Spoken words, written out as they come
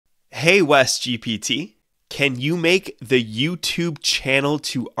Hey Wes GPT, can you make the YouTube channel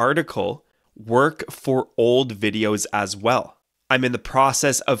to article work for old videos as well? I'm in the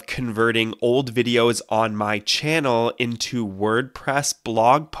process of converting old videos on my channel into WordPress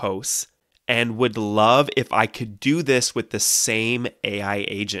blog posts and would love if I could do this with the same AI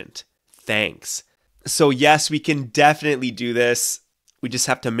agent. Thanks. So yes, we can definitely do this. We just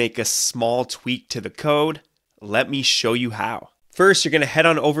have to make a small tweak to the code. Let me show you how. First, you're going to head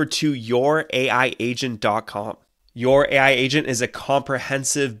on over to youraiagent.com. Your AI Agent is a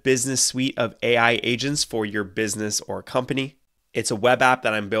comprehensive business suite of AI agents for your business or company. It's a web app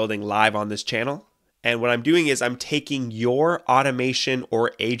that I'm building live on this channel. And what I'm doing is I'm taking your automation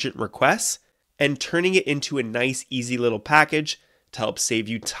or agent requests and turning it into a nice, easy little package to help save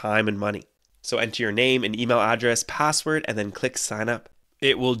you time and money. So enter your name and email address, password, and then click sign up.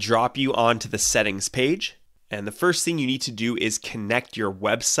 It will drop you onto the settings page. And the first thing you need to do is connect your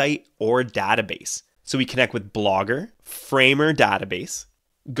website or database. So we connect with Blogger, Framer database,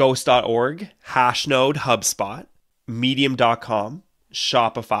 Ghost.org, Hashnode, HubSpot, Medium.com,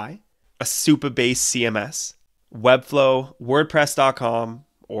 Shopify, a Supabase CMS, Webflow, WordPress.com,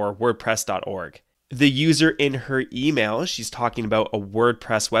 or WordPress.org. The user in her email, she's talking about a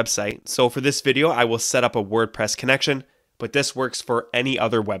WordPress website. So for this video, I will set up a WordPress connection, but this works for any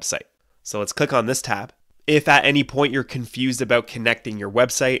other website. So let's click on this tab. If at any point you're confused about connecting your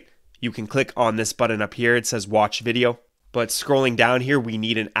website, you can click on this button up here. It says watch video, but scrolling down here, we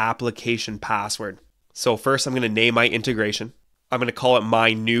need an application password. So first I'm going to name my integration. I'm going to call it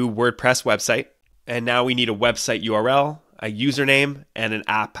my new WordPress website. And now we need a website URL, a username, and an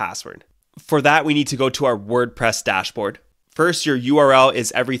app password. For that, we need to go to our WordPress dashboard. First, your URL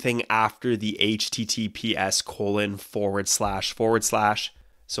is everything after the https://.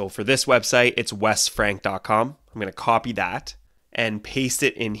 So for this website, it's wesfrank.com. I'm going to copy that and paste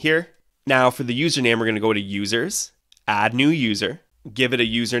it in here. Now for the username, we're going to go to users, add new user, give it a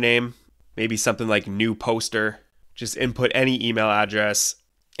username, maybe something like new poster, just input any email address.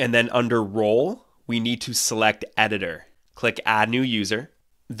 And then under role, we need to select editor. Click add new user.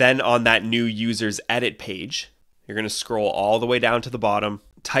 Then on that new user's edit page, you're going to scroll all the way down to the bottom,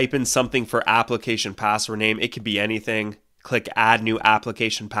 type in something for application password name. It could be anything. Click add new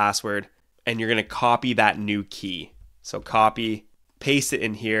application password, and you're going to copy that new key. So copy, paste it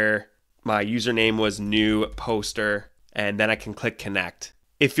in here. My username was new poster, and then I can click connect.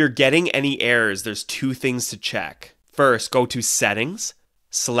 If you're getting any errors, there's two things to check. First, go to settings,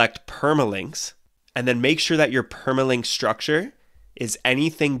 select permalinks, and then make sure that your permalink structure is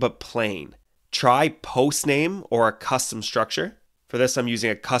anything but plain. Try post name or a custom structure. For this, I'm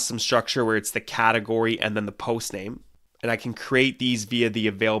using a custom structure where it's the category and then the post name. And I can create these via the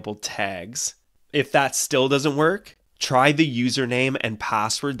available tags. If that still doesn't work, try the username and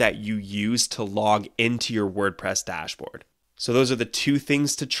password that you use to log into your WordPress dashboard. So those are the two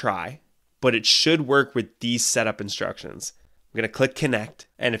things to try, but it should work with these setup instructions. I'm going to click connect,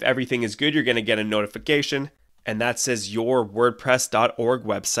 and if everything is good, you're going to get a notification, and that says your WordPress.org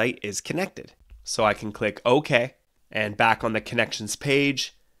website is connected. So I can click OK, and back on the connections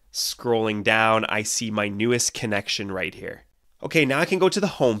page, scrolling down, I see my newest connection right here. Okay, now I can go to the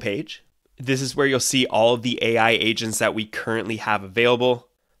home page. This is where you'll see all of the AI agents that we currently have available.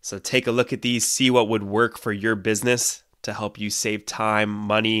 So take a look at these, see what would work for your business to help you save time,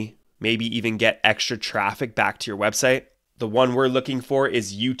 money, maybe even get extra traffic back to your website. The one we're looking for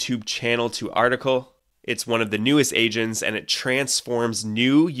is YouTube channel to article. It's one of the newest agents, and it transforms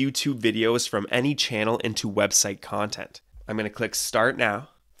new YouTube videos from any channel into website content. I'm going to click start now.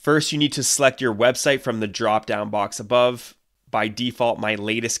 First, you need to select your website from the drop-down box above. By default, my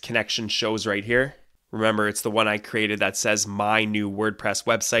latest connection shows right here. Remember, it's the one I created that says my new WordPress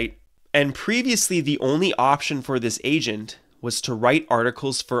website. And previously, the only option for this agent was to write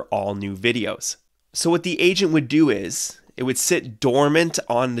articles for all new videos. So what the agent would do is, it would sit dormant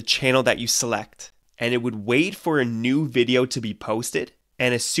on the channel that you select, and it would wait for a new video to be posted.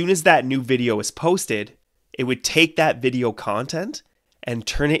 And as soon as that new video is posted, it would take that video content and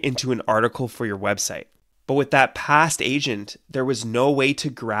turn it into an article for your website. But with that past agent, there was no way to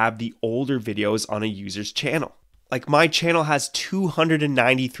grab the older videos on a user's channel. Like my channel has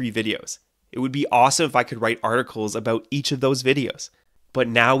 293 videos. It would be awesome if I could write articles about each of those videos. But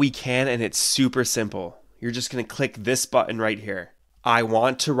now we can, and it's super simple. You're just going to click this button right here. I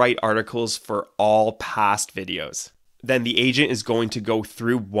want to write articles for all past videos. Then the agent is going to go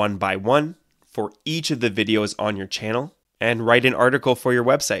through one by one for each of the videos on your channel and write an article for your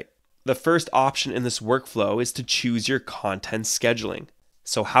website. The first option in this workflow is to choose your content scheduling.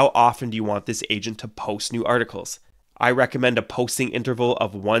 So how often do you want this agent to post new articles? I recommend a posting interval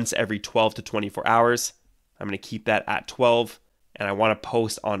of once every 12 to 24 hours. I'm going to keep that at 12, and I want to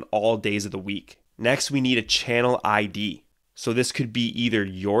post on all days of the week. Next, we need a channel ID. So this could be either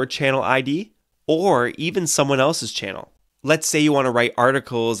your channel ID or even someone else's channel. Let's say you want to write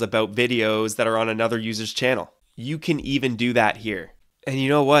articles about videos that are on another user's channel. You can even do that here. And you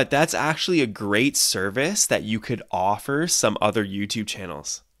know what? That's actually a great service that you could offer some other YouTube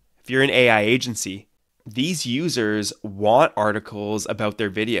channels. If you're an AI agency, these users want articles about their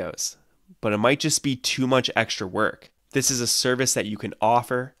videos, but it might just be too much extra work. This is a service that you can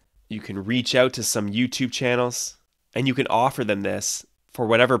offer. You can reach out to some YouTube channels and you can offer them this for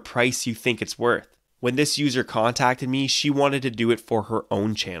whatever price you think it's worth. When this user contacted me, she wanted to do it for her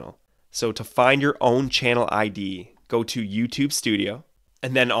own channel. So to find your own channel ID, go to YouTube Studio,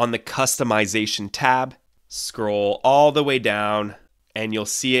 and then on the customization tab, scroll all the way down and you'll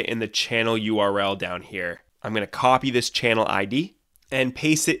see it in the channel URL down here. I'm going to copy this channel ID and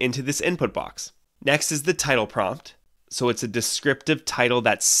paste it into this input box. Next is the title prompt. So it's a descriptive title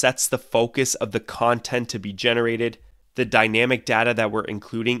that sets the focus of the content to be generated. The dynamic data that we're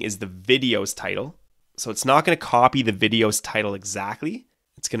including is the video's title. So it's not going to copy the video's title exactly.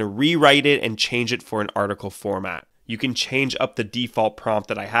 It's going to rewrite it and change it for an article format. You can change up the default prompt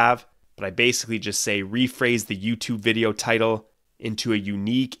that I have, but I basically just say rephrase the YouTube video title into a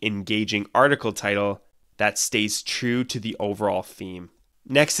unique, engaging article title that stays true to the overall theme.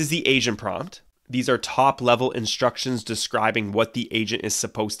 Next is the agent prompt. These are top-level instructions describing what the agent is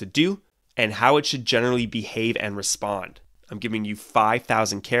supposed to do and how it should generally behave and respond. I'm giving you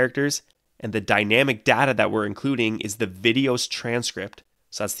 5,000 characters, and the dynamic data that we're including is the video's transcript.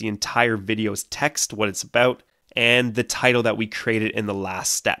 So that's the entire video's text, what it's about, and the title that we created in the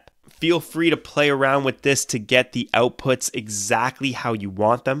last step. Feel free to play around with this to get the outputs exactly how you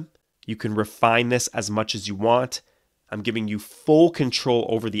want them. You can refine this as much as you want. I'm giving you full control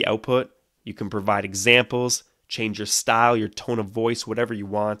over the output. You can provide examples, change your style, your tone of voice, whatever you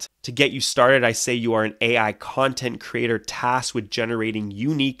want. To get you started, I say you are an AI content creator tasked with generating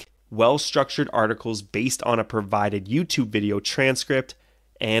unique, well-structured articles based on a provided YouTube video transcript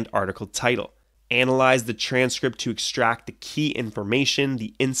and article title. Analyze the transcript to extract the key information,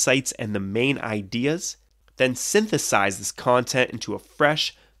 the insights, and the main ideas. Then synthesize this content into a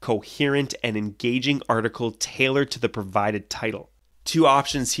fresh, coherent, and engaging article tailored to the provided title. Two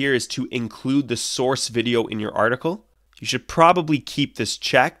options here is to include the source video in your article. You should probably keep this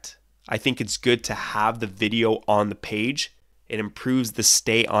checked. I think it's good to have the video on the page. It improves the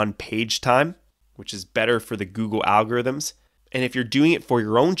stay on page time, which is better for the Google algorithms. And if you're doing it for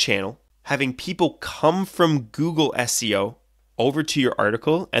your own channel, having people come from Google SEO over to your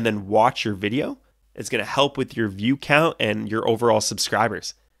article and then watch your video is going to help with your view count and your overall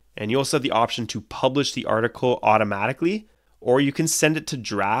subscribers. And you also have the option to publish the article automatically, or you can send it to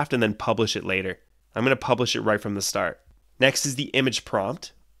draft and then publish it later. I'm going to publish it right from the start. Next is the image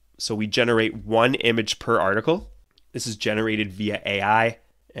prompt. So we generate one image per article. This is generated via AI,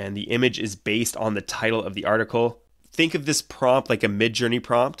 and the image is based on the title of the article. Think of this prompt like a Midjourney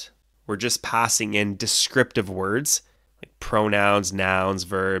prompt. We're just passing in descriptive words like pronouns, nouns,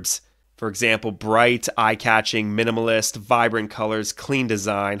 verbs. For example, bright, eye-catching, minimalist, vibrant colors, clean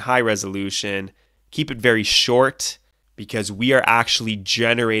design, high resolution. Keep it very short because we are actually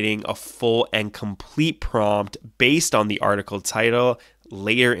generating a full and complete prompt based on the article title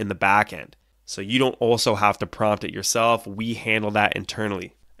later in the back end. So you don't also have to prompt it yourself. We handle that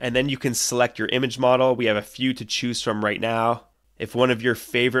internally. And then you can select your image model. We have a few to choose from right now. If one of your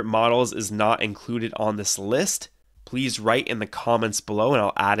favorite models is not included on this list, please write in the comments below and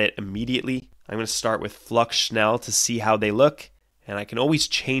I'll add it immediately. I'm going to start with Flux Schnell to see how they look, and I can always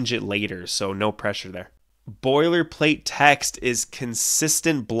change it later, so no pressure there. Boilerplate text is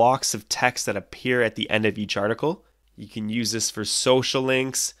consistent blocks of text that appear at the end of each article. You can use this for social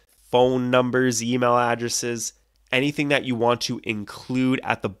links, phone numbers, email addresses, anything that you want to include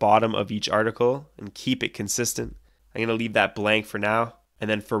at the bottom of each article and keep it consistent. I'm going to leave that blank for now. And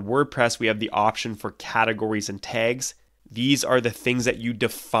then for WordPress, we have the option for categories and tags. These are the things that you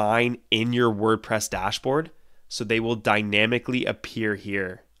define in your WordPress dashboard, so they will dynamically appear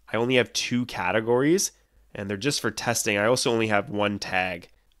here. I only have 2 categories, and they're just for testing. I also only have 1 tag.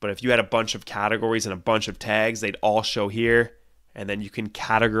 But if you had a bunch of categories and a bunch of tags, they'd all show here, and then you can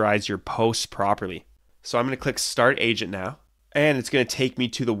categorize your posts properly. So I'm going to click Start Agent now, and it's going to take me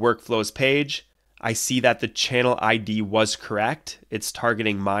to the Workflows page. I see that the channel ID was correct. It's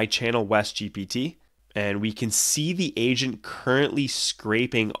targeting my channel, WestGPT, and we can see the agent currently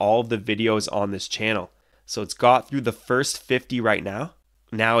scraping all of the videos on this channel. So it's got through the first 50 right now.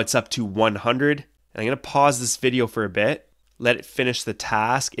 Now it's up to 100. And I'm going to pause this video for a bit, let it finish the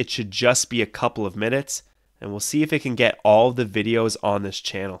task. It should just be a couple of minutes, and we'll see if it can get all of the videos on this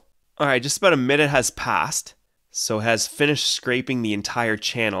channel. All right, just about a minute has passed. So it has finished scraping the entire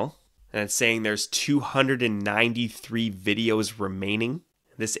channel, and it's saying there's 293 videos remaining.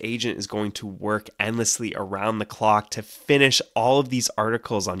 This agent is going to work endlessly around the clock to finish all of these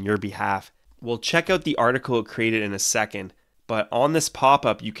articles on your behalf. We'll check out the article it created in a second, but on this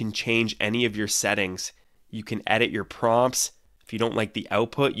pop-up, you can change any of your settings. You can edit your prompts. If you don't like the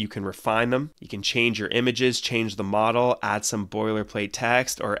output, you can refine them. You can change your images, change the model, add some boilerplate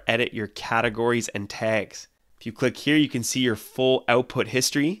text, or edit your categories and tags. If you click here, you can see your full output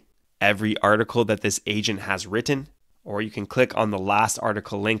history, every article that this agent has written, or you can click on the last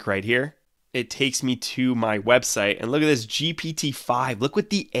article link right here. It takes me to my website, and look at this GPT-5. Look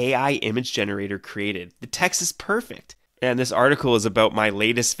what the AI image generator created. The text is perfect. And this article is about my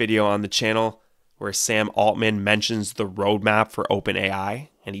latest video on the channel where Sam Altman mentions the roadmap for OpenAI,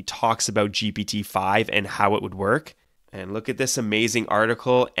 and he talks about GPT-5 and how it would work. And look at this amazing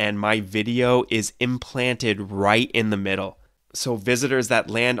article, and my video is implanted right in the middle. So visitors that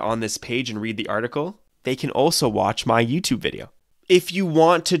land on this page and read the article, they can also watch my YouTube video. If you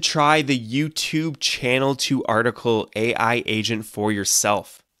want to try the YouTube channel to article AI agent for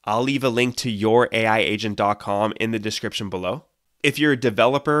yourself, I'll leave a link to youraiagent.com in the description below. If you're a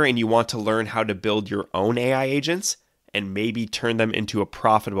developer and you want to learn how to build your own AI agents and maybe turn them into a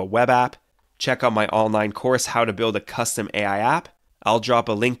profitable web app, check out my online course, How to Build a Custom AI App. I'll drop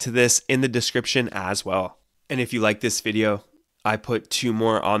a link to this in the description as well. And if you like this video, I put 2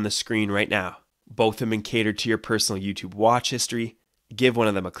 more on the screen right now. Both have been catered to your personal YouTube watch history. Give one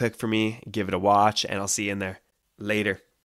of them a click for me, give it a watch, and I'll see you in there. Later.